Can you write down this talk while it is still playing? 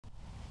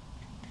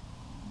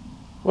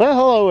Well,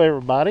 hello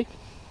everybody.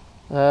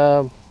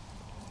 I'm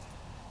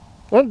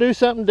going to do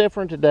something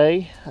different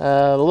today.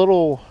 A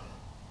little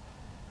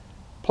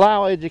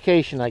plow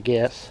education, I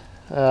guess.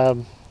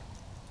 Kind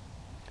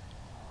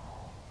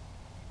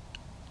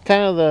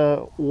of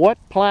the what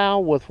plow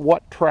with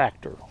what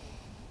tractor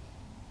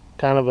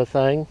kind of a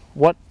thing.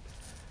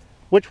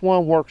 Which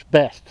one works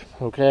best,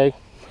 okay?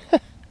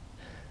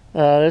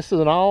 This is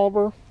an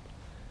Oliver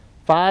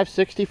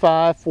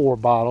 565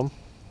 4-bottom.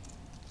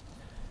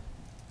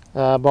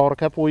 I bought a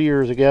couple of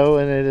years ago,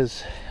 and it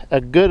is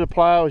as good a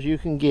plow as you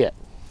can get.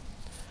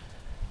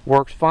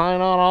 Works fine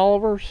on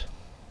Olivers,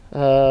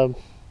 but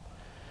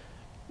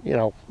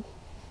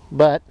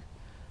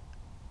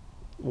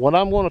what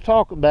I'm going to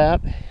talk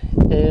about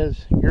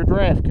is your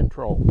draft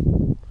control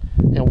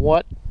and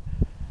what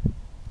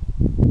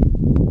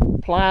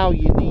plow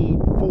you need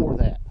for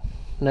that.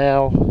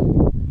 Now,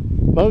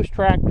 most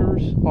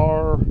tractors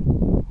are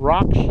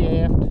rock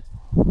shaft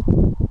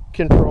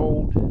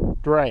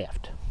controlled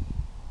draft,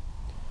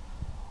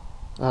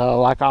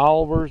 like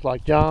Olivers,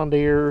 like John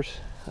Deere's,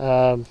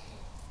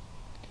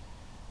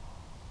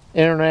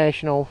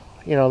 International.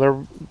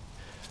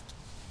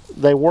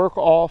 They work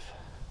off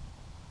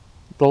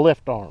the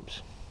lift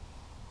arms.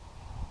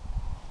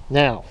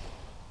 Now,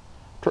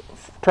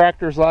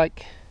 tractors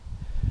like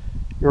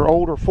your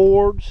older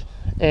Fords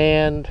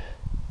and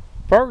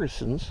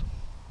Fergusons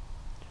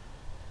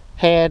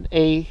had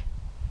the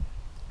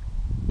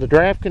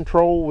draft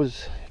control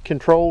was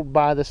controlled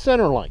by the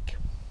center link.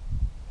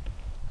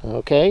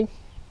 Okay.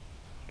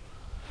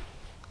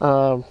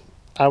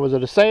 I was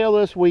at a sale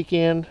this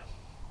weekend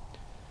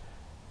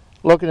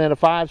looking at a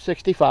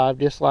 565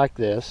 just like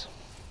this.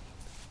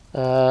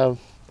 No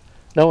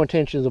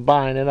intentions of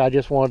buying it. I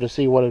just wanted to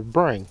see what it'd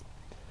bring.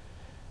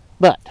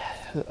 But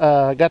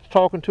I got to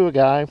talking to a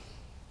guy,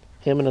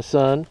 him and his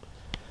son,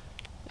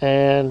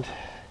 and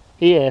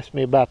he asked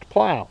me about the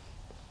plow.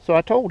 So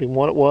I told him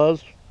what it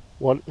was,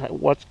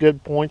 what's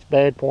good points,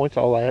 bad points,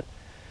 all that.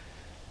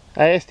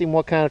 I asked him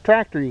what kind of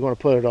tractor you're going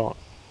to put it on,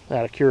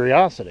 out of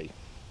curiosity.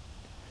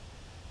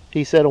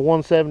 He said a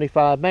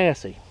 175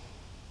 Massey.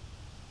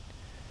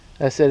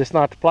 I said it's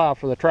not the plow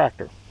for the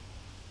tractor.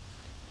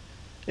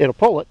 It'll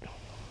pull it,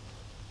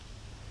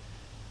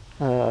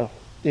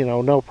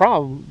 no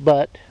problem,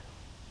 but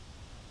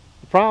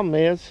the problem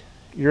is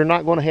you're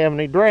not going to have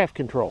any draft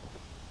control.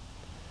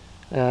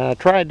 I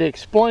tried to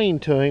explain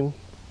to him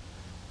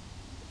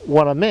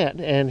what I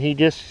meant, and it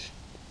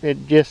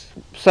just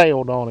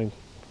sailed on him.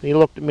 He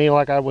looked at me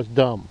like I was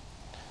dumb.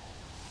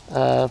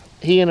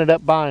 He ended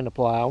up buying the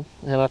plow,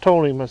 and I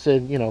told him, I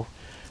said,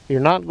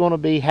 you're not going to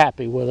be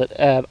happy with it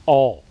at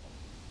all.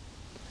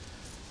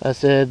 I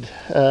said,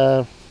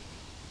 tried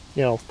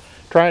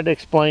to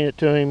explain it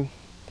to him.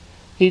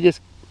 He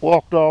just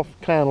walked off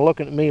kind of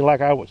looking at me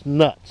like I was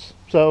nuts.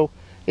 So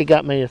it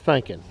got me to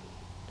thinking.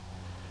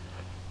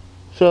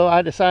 So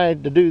I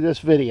decided to do this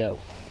video.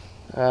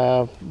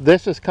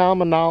 This is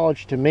common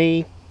knowledge to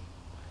me.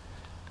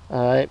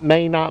 It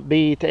may not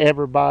be to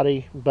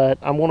everybody, but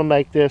I'm going to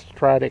make this to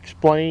try to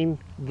explain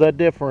the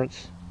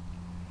difference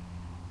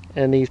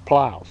in these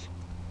plows.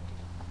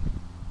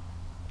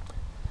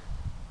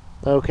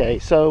 Okay,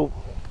 so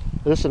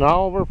this is an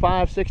Oliver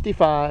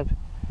 565.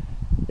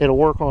 It'll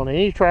work on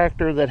any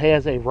tractor that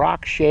has a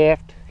rock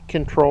shaft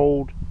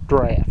controlled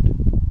draft.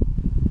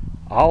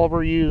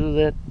 Oliver uses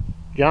it,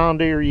 John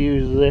Deere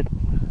uses it,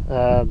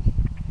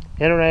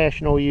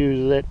 International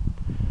uses it.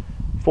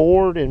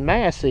 Ford and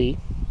Massey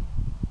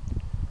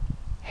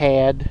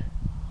had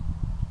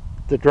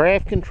the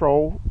draft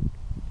controlled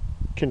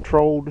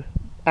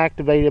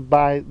activated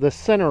by the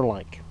center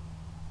link.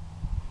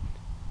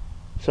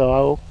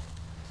 So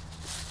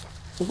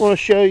I'm going to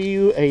show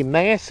you a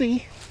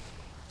Massey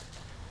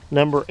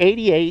number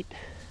 88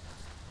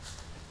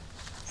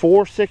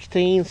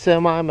 416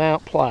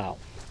 semi-mount plow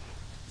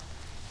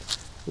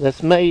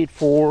that's made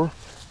for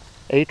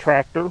a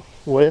tractor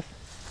with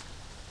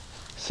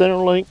center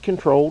link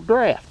controlled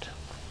draft.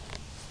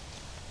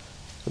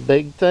 The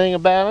big thing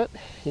about it,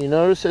 you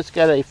notice it's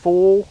got a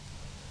full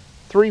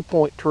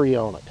 3-point tree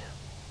on it.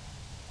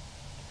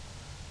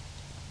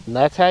 And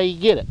that's how you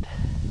get it.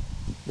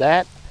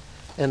 That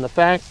and the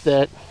fact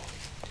that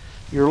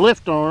your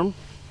lift arm,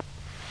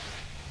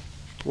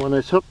 when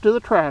it's hooked to the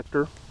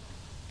tractor,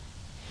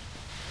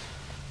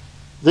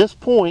 this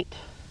point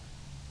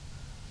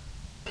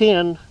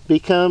pin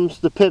becomes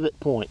the pivot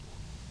point.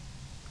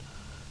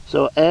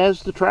 So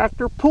as the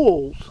tractor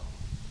pulls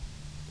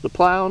the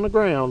plow on the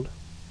ground,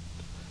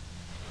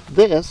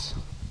 this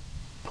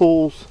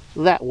pulls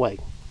that way,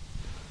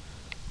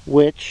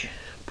 which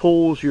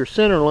pulls your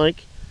center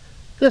link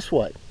this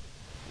way.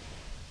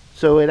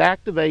 So it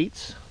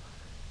activates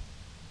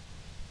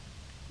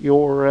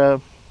your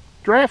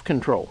draft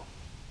control.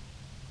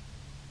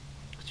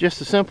 It's just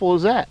as simple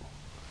as that.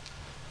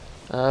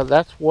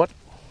 That's what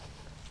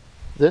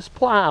this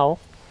plow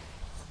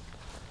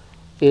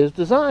is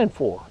designed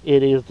for.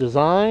 It is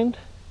designed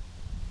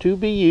to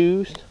be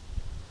used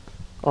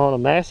on a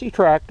Massey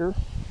tractor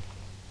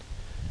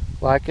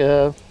like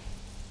a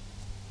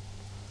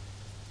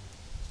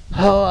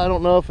Oh, I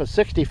don't know if a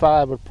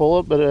 65 would pull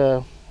it, but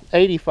a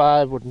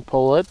 85 wouldn't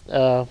pull it.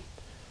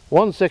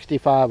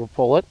 165 would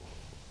pull it.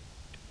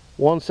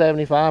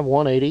 175,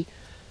 180.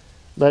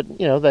 But,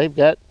 you know, they've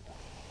got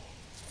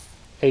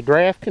a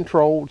draft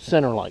controlled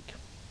center link.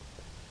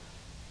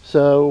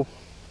 So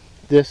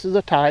this is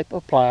a type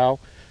of plow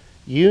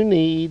you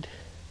need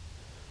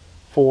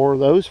for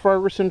those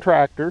Ferguson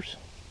tractors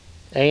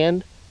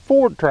and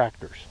Ford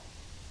tractors.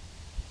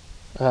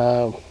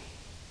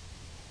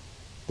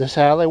 This is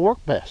how they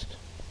work best,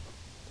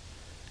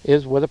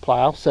 is with a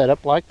plow set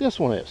up like this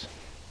one is.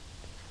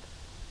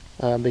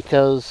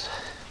 Because,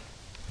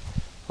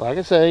 like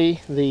I say,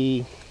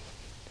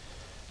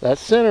 that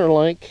center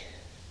link,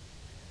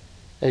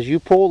 as you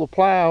pull the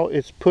plow,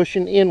 it's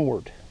pushing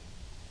inward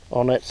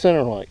on that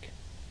center link.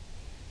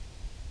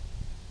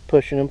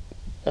 Pushing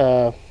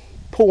and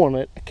pulling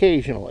it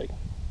occasionally.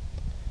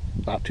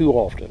 Not too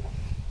often.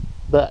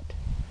 But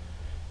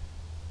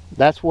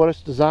that's what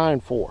it's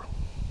designed for.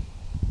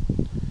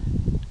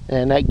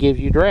 And that gives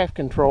you draft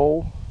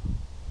control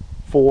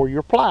for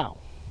your plow.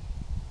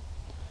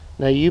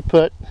 Now you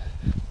put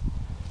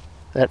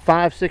that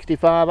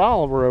 565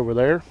 Oliver over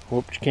there,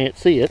 whoops, you can't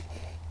see it,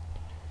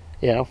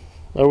 yeah,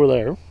 over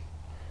there,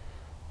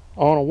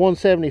 on a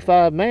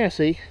 175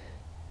 Massey,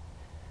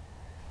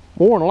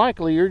 more than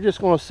likely you're just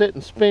going to sit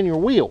and spin your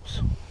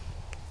wheels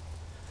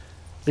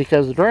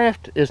because the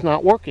draft is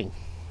not working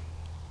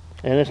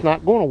and it's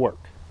not going to work.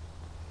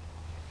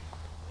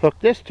 Hook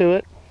this to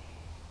it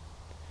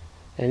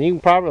and you can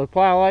probably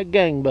plow like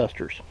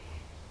gangbusters.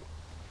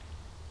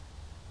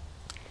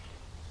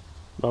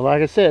 But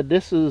like I said,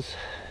 this was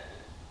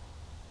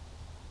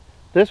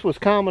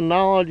common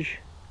knowledge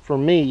for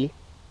me.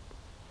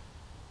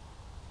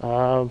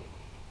 But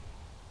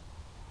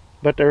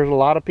there's a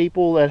lot of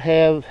people that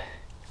have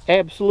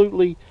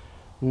absolutely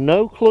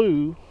no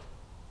clue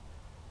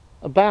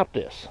about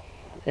this.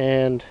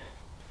 And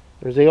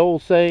there's the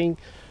old saying,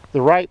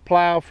 the right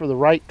plow for the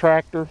right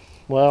tractor.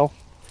 Well,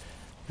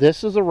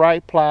 this is the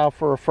right plow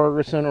for a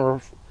Ferguson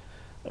or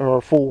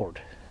a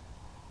Ford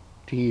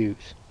to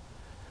use,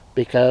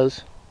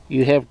 because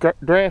you have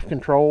draft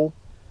control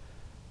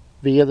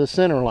via the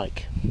center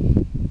link.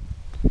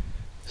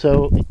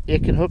 So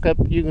it can hook up,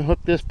 you can hook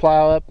this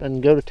plow up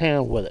and go to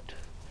town with it.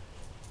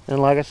 And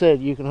like I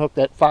said, you can hook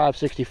that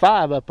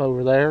 565 up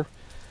over there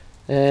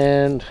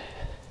and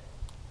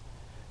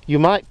you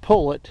might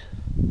pull it,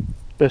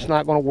 but it's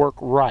not going to work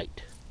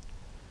right.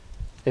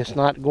 It's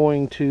not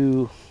going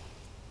to,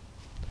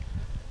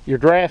 your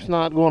draft's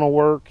not going to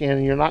work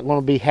and you're not going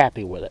to be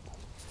happy with it.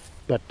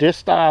 But this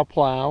style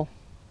plow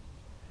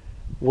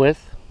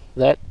with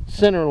that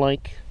center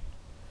link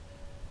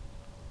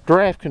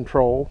draft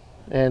control,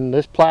 and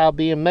this plow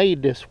being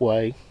made this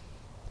way,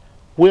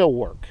 will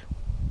work.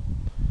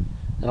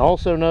 And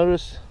also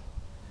notice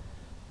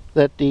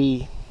that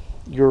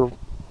your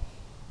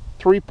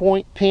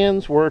 3-point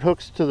pins where it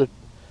hooks to the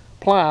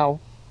plow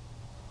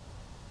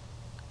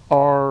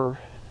are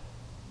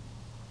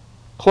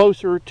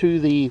closer to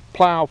the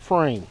plow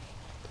frame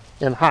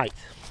in height.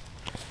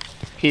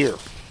 Here,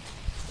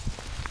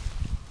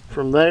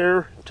 from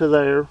there to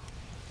there,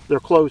 they're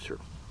closer.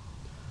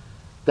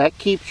 That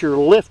keeps your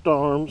lift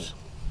arms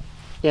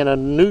in a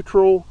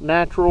neutral,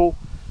 natural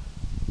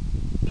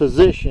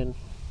position,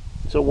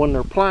 so when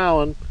they're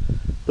plowing,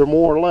 they're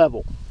more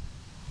level.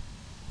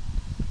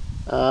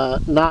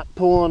 Not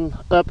pulling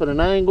up at an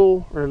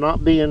angle or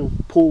not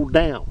being pulled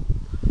down.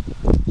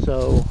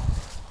 So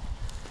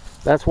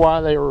that's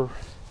why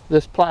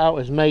this plow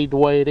is made the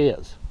way it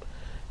is.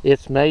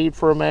 It's made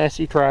for a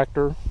Massey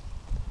tractor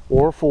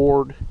or a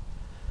Ford.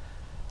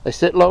 They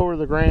sit lower to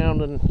the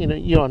ground, and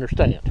you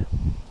understand.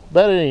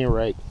 But at any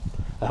rate,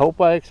 I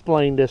hope I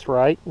explained this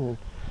right and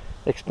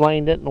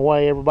explained it in a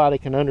way everybody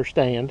can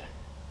understand.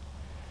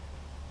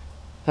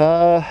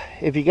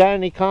 If you got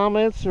any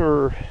comments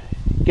or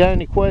got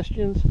any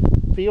questions,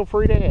 feel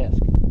free to ask.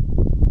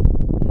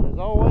 And as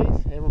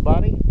always,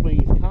 everybody,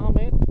 please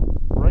comment,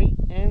 rate,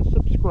 and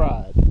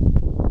subscribe.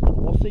 And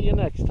we'll see you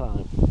next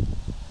time.